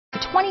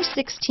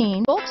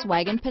2016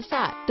 Volkswagen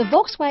Passat. The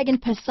Volkswagen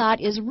Passat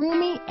is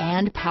roomy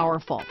and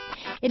powerful.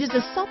 It is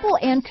a supple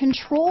and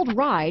controlled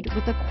ride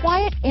with a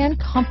quiet and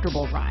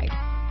comfortable ride.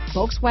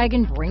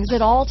 Volkswagen brings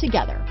it all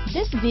together.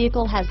 This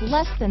vehicle has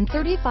less than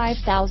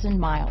 35,000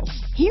 miles.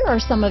 Here are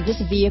some of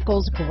this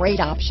vehicle's great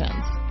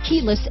options: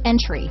 keyless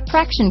entry,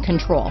 traction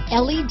control,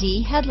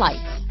 LED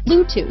headlights,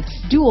 Bluetooth,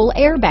 dual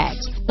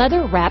airbags,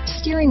 leather-wrapped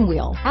steering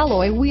wheel,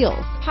 alloy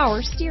wheels,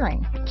 power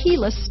steering,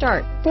 keyless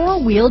start,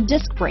 four-wheel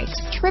disc brakes,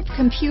 trip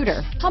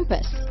computer,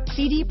 compass,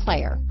 CD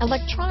player,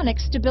 electronic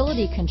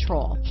stability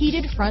control,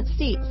 heated front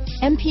seats,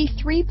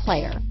 MP3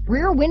 player,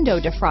 rear window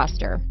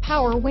defroster,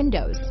 power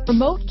windows,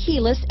 remote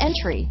keyless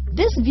entry.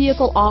 This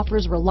vehicle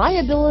offers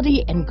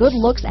reliability and good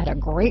looks at a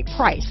great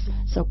price.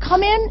 So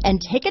come in and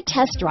take a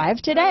test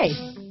drive today.